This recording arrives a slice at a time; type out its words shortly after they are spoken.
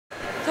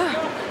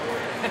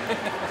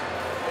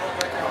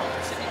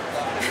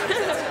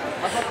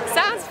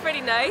Sounds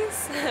pretty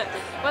nice. It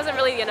wasn't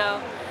really,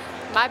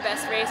 my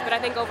best race, but I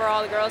think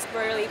overall the girls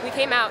were we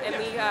came out and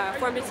we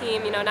formed a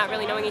team, not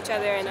really knowing each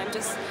other, and I'm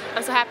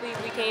so happy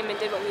we came and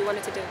did what we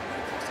wanted to do.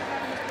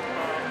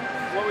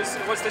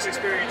 What's this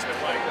experience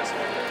been like?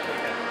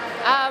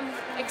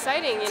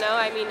 Exciting,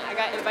 I mean, I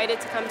got invited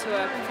to come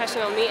to a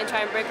professional meet and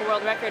try and break a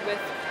world record with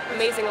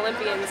amazing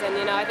Olympians, and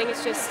I think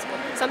it's just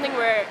something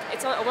where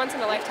it's a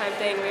once-in-a-lifetime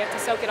thing. We have to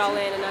soak it all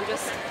in, and I'm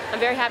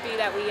very happy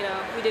that we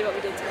did what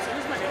we did today.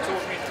 Can you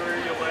talk me through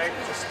your leg,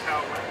 just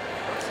how it went?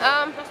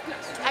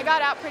 I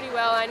got out pretty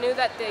well. I knew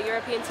that the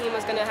European team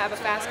was going to have a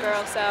fast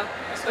girl, so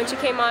when she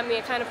came on me,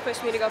 it kind of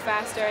pushed me to go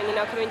faster, and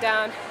coming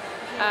down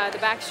the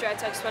back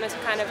stretch, I just wanted to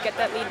kind of get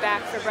that lead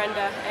back for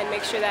Brenda and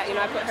make sure that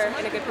I put her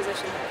in a good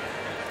position.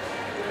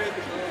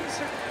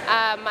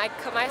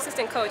 My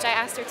assistant coach, I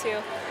asked her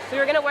to. We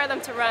were going to wear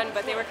them to run,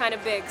 but they were kind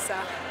of big, so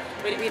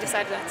we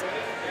decided not to.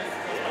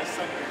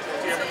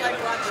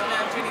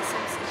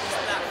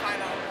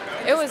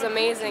 It was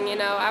amazing,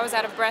 I was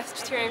out of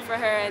breath cheering for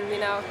her, and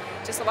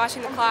just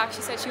watching the clock.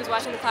 She said she was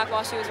watching the clock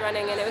while she was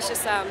running, and it was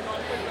just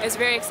it was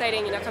very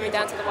exciting, coming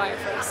down to the wire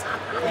for us.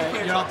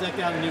 You're all decked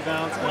out in New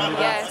Balance on a New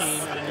Balance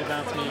team and a New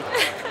Balance meet.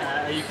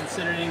 Are you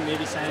considering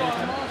maybe signing with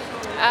them?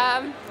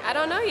 I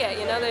don't know yet.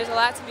 There's a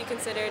lot to be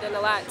considered and a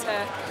lot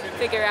to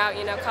figure out.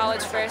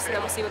 College first, and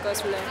then we'll see what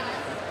goes from there.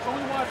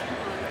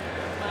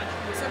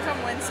 So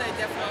come Wednesday,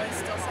 definitely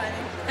still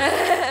signing?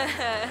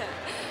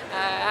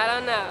 I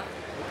don't know.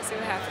 We'll see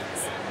what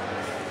happens.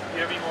 Do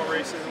you have any more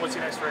races? What's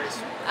your next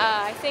race?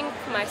 I think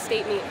my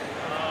state meet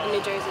in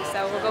New Jersey,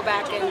 so we'll go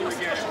back and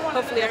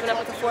hopefully open up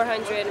with a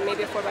 400 and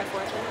maybe a 4x4.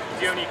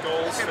 Do you have any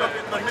goals for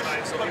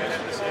times looking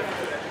ahead this year?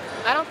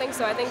 I don't think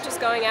so. I think just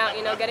going out,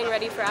 getting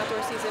ready for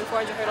outdoor season,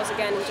 400 hurdles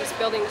again, and just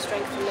building the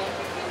strength from there.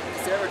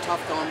 Is it ever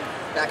tough going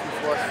back and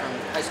forth from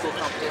high school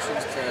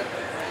competitions to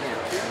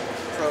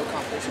pro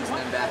competitions and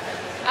then back?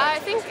 I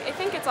think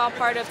it's all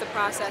part of the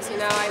process.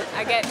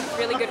 I get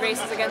really good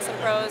races against some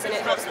pros, and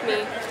it helps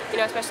me,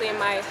 especially in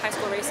my high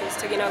school races,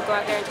 to go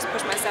out there and just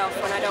push myself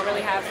when I don't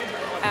really have,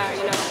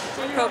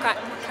 pro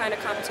kind of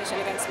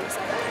competition against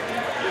myself.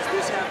 Does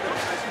this happen in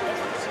high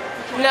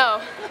school?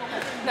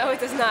 No, it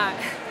does not.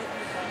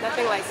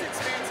 Nothing like it.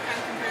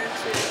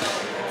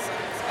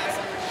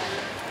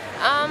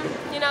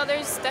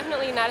 There's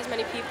definitely not as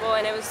many people,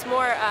 and it was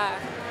more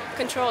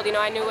controlled.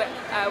 I knew what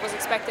was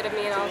expected of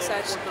me and all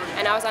such,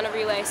 and I was on a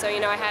relay, so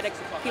I had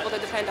people to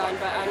depend on.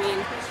 But I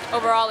mean,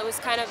 overall, it was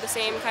kind of the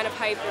same kind of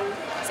hype and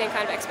same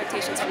kind of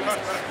expectations for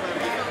myself.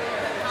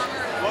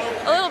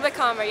 A little bit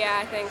calmer, yeah,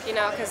 I think.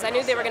 Because I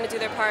knew they were going to do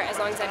their part as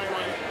long as I did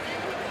mine.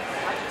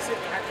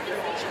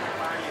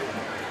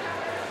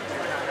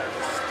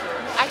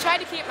 I tried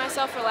to keep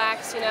myself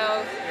relaxed,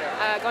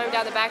 going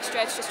down the back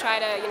stretch, just try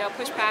to,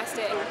 push past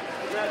it. And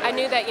I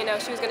knew that,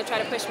 she was going to try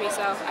to push me,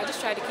 so I just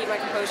tried to keep my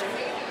composure.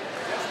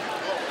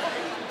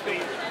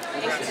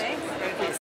 Thanks.